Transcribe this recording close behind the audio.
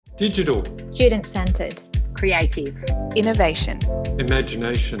Digital. Student-centred. Creative. Innovation.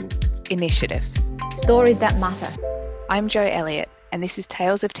 Imagination. Initiative. Stories that matter. I'm Jo Elliott, and this is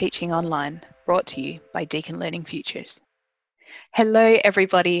Tales of Teaching Online, brought to you by Deakin Learning Futures. Hello,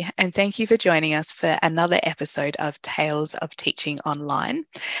 everybody, and thank you for joining us for another episode of Tales of Teaching Online.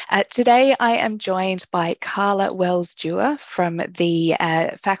 Today, I am joined by Carla Wells-Dewar from the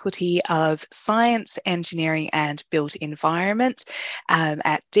Faculty of Science, Engineering and Built Environment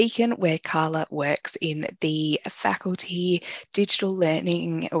at Deakin, where Carla works in the Faculty Digital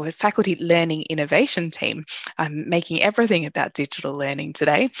Learning or Faculty Learning Innovation team. I'm making everything about digital learning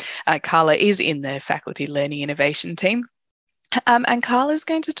today. Carla is in the Faculty Learning Innovation team. And Carla's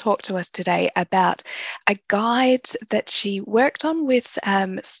going to talk to us today about a guide that she worked on with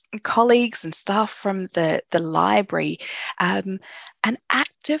colleagues and staff from the library, an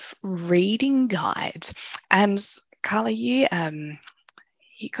active reading guide. And Carla, you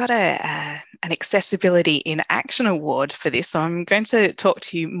got an Accessibility in Action award for this, so I'm going to talk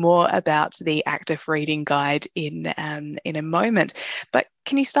to you more about the active reading guide in a moment. But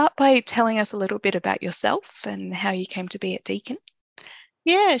can you start by telling us a little bit about yourself and how you came to be at Deakin?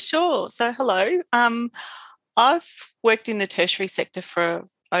 Yeah, sure. So hello. I've worked in the tertiary sector for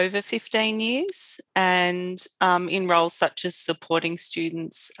over 15 years and in roles such as supporting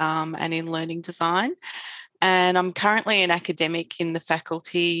students and in learning design. And I'm currently an academic in the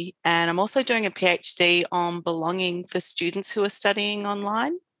faculty, and I'm also doing a PhD on belonging for students who are studying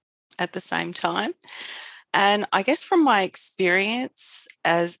online at the same time. And I guess from my experience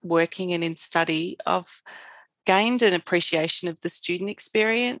as working and in study, I've gained an appreciation of the student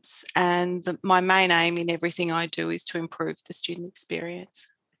experience, and my main aim in everything I do is to improve the student experience.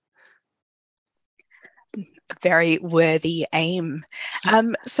 Very worthy aim.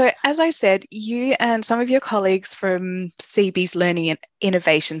 So as I said, you and some of your colleagues from CB's Learning and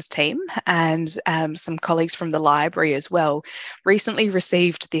Innovations team and some colleagues from the library as well recently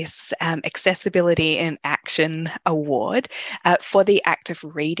received this Accessibility in Action award for the active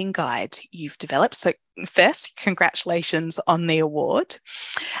reading guide you've developed. So first, congratulations on the award.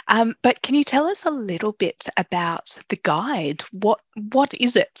 But can you tell us a little bit about the guide? What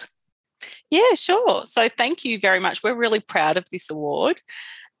is it? Yeah, sure. So thank you very much. We're really proud of this award,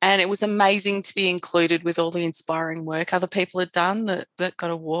 and it was amazing to be included with all the inspiring work other people had done that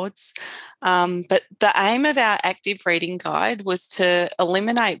got awards. But the aim of our active reading guide was to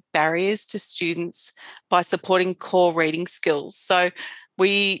eliminate barriers to students by supporting core reading skills. So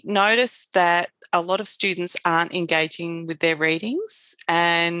we noticed that a lot of students aren't engaging with their readings,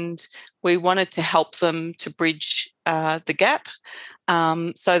 and we wanted to help them to bridge the gap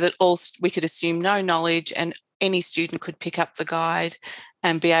so that we could assume no knowledge and any student could pick up the guide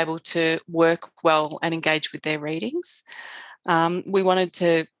and be able to work well and engage with their readings. We wanted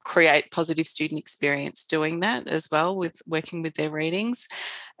to create positive student experience doing that as well, with working with their readings.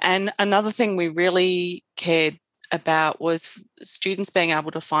 And another thing we really cared about was students being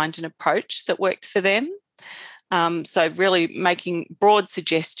able to find an approach that worked for them. So really making broad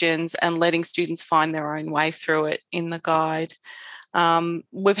suggestions and letting students find their own way through it in the guide.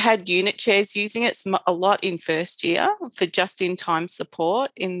 We've had unit chairs using it a lot in first year for just-in-time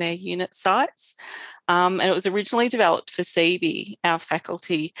support in their unit sites. And it was originally developed for CB, our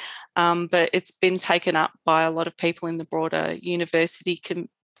faculty, but it's been taken up by a lot of people in the broader university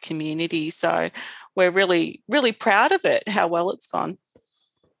community. So we're really, really proud of it, how well it's gone.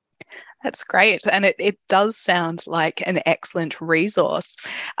 That's great. And it does sound like an excellent resource.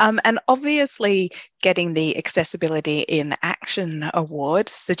 And obviously, getting the Accessibility in Action award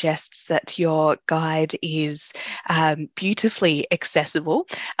suggests that your guide is beautifully accessible.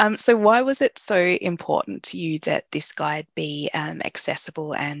 So why was it so important to you that this guide be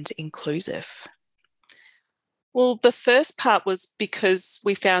accessible and inclusive? Well, the first part was because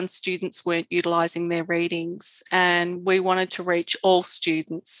we found students weren't utilising their readings, and we wanted to reach all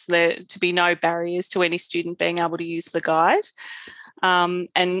students, there to be no barriers to any student being able to use the guide,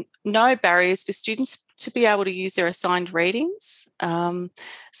 and no barriers for students to be able to use their assigned readings.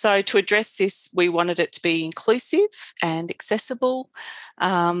 So to address this, we wanted it to be inclusive and accessible,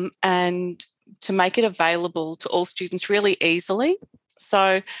 and to make it available to all students really easily.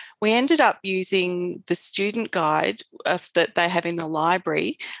 So we ended up using the student guide that they have in the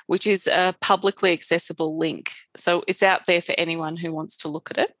library, which is a publicly accessible link. So it's out there for anyone who wants to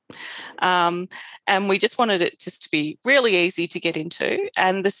look at it. And we just wanted it just to be really easy to get into.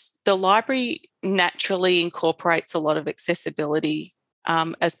 And the library naturally incorporates a lot of accessibility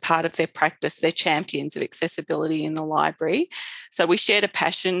as part of their practice. They're champions of accessibility in the library. So we shared a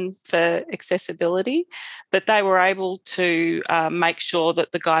passion for accessibility, but they were able to make sure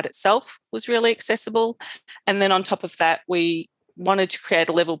that the guide itself was really accessible. And then on top of that, we wanted to create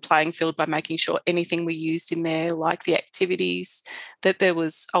a level playing field by making sure anything we used in there, like the activities, that there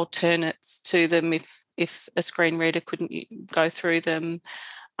was alternates to them if a screen reader couldn't go through them.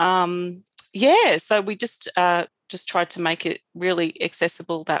 So we just tried to make it really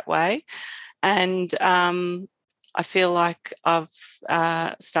accessible that way. And I feel like I've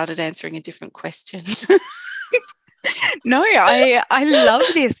started answering a different question. No, I love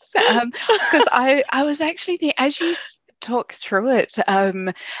this because I was actually thinking, as you talk through it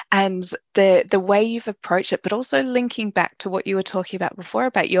and the way you've approached it, but also linking back to what you were talking about before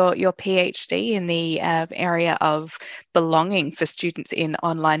about your PhD in the area of belonging for students in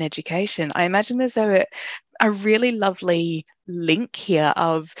online education. I imagine there's a really lovely link here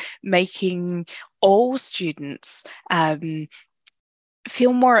of making all students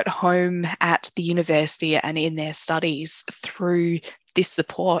feel more at home at the university and in their studies through this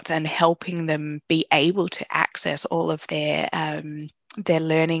support and helping them be able to access all of their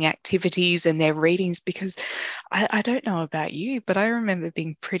learning activities and their readings, because I don't know about you, but I remember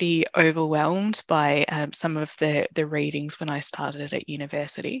being pretty overwhelmed by some of the readings when I started at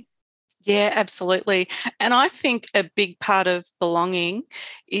university. Yeah, absolutely. And I think a big part of belonging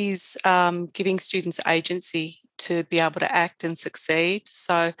is giving students agency to be able to act and succeed,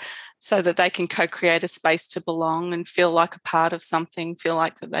 so that they can co-create a space to belong and feel like a part of something, feel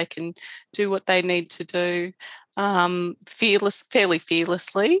like that they can do what they need to do fairly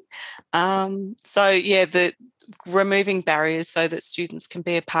fearlessly. The removing barriers so that students can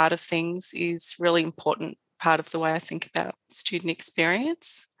be a part of things is really important part of the way I think about student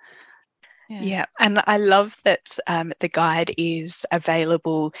experience. Yeah, and I love that the guide is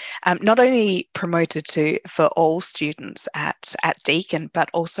available, not only promoted for all students at Deakin, but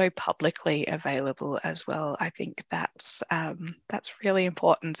also publicly available as well. I think that's really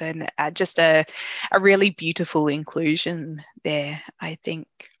important and just a really beautiful inclusion there, I think.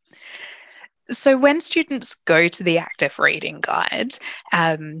 So when students go to the active reading guide,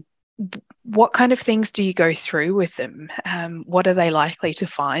 what kind of things do you go through with them? What are they likely to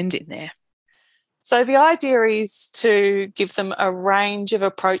find in there? So the idea is to give them a range of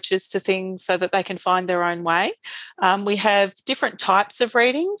approaches to things so that they can find their own way. We have different types of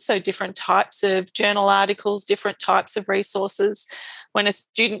reading, so different types of journal articles, different types of resources. When a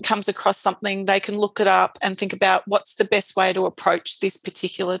student comes across something, they can look it up and think about what's the best way to approach this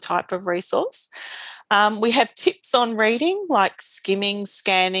particular type of resource. We have tips on reading like skimming,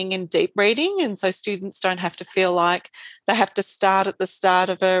 scanning and deep reading, and so students don't have to feel like they have to start at the start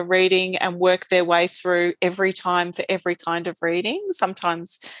of a reading and work their way through every time for every kind of reading.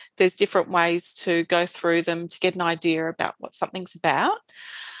 Sometimes there's different ways to go through them to get an idea about what something's about.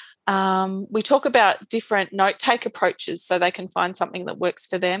 We talk about different note-take approaches so they can find something that works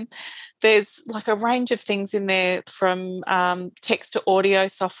for them. There's like a range of things in there from text to audio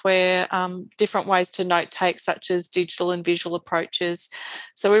software, different ways to note-take such as digital and visual approaches.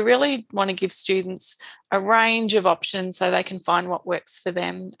 So we really want to give students a range of options so they can find what works for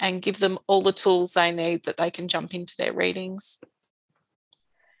them and give them all the tools they need that they can jump into their readings.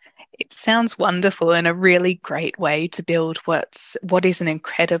 It sounds wonderful and a really great way to build what is an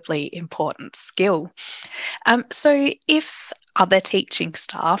incredibly important skill. So if other teaching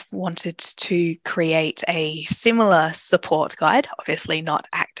staff wanted to create a similar support guide, obviously not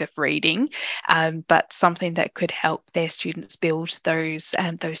active reading, but something that could help their students build those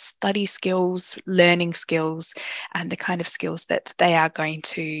study skills, learning skills, and the kind of skills that they are going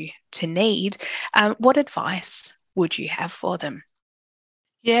to need, what advice would you have for them?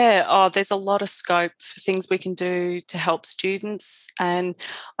 Yeah, there's a lot of scope for things we can do to help students. And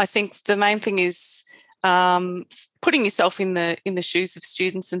I think the main thing is putting yourself in the shoes of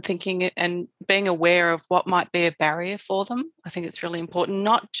students and thinking and being aware of what might be a barrier for them. I think it's really important,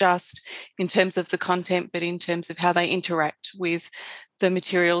 not just in terms of the content, but in terms of how they interact with the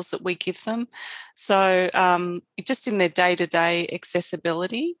materials that we give them. So just in their day-to-day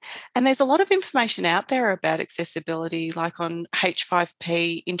accessibility. And there's a lot of information out there about accessibility, like on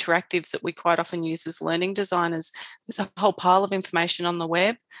H5P interactives that we quite often use as learning designers. There's a whole pile of information on the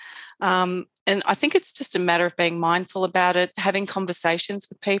web. And I think it's just a matter of being mindful about it, having conversations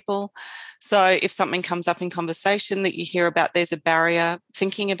with people. So if something comes up in conversation that you hear about, there's a barrier,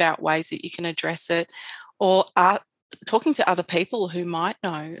 thinking about ways that you can address it, or talking to other people who might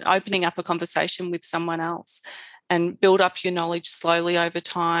know, opening up a conversation with someone else and build up your knowledge slowly over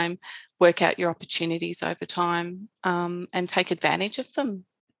time, work out your opportunities over time, and take advantage of them.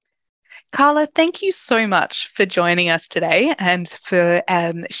 Carla, thank you so much for joining us today and for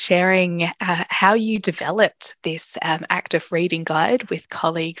sharing how you developed this active reading guide with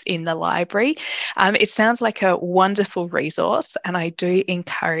colleagues in the library. It sounds like a wonderful resource, and I do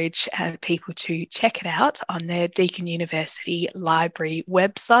encourage people to check it out on their Deakin University Library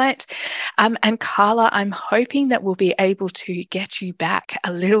website. And Carla, I'm hoping that we'll be able to get you back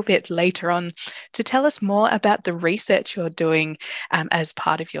a little bit later on to tell us more about the research you're doing as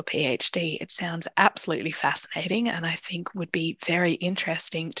part of your PhD. It sounds absolutely fascinating, and I think would be very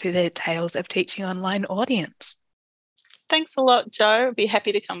interesting to the Tales of Teaching Online audience. Thanks a lot, Jo. I'd be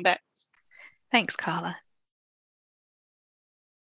happy to come back. Thanks, Carla.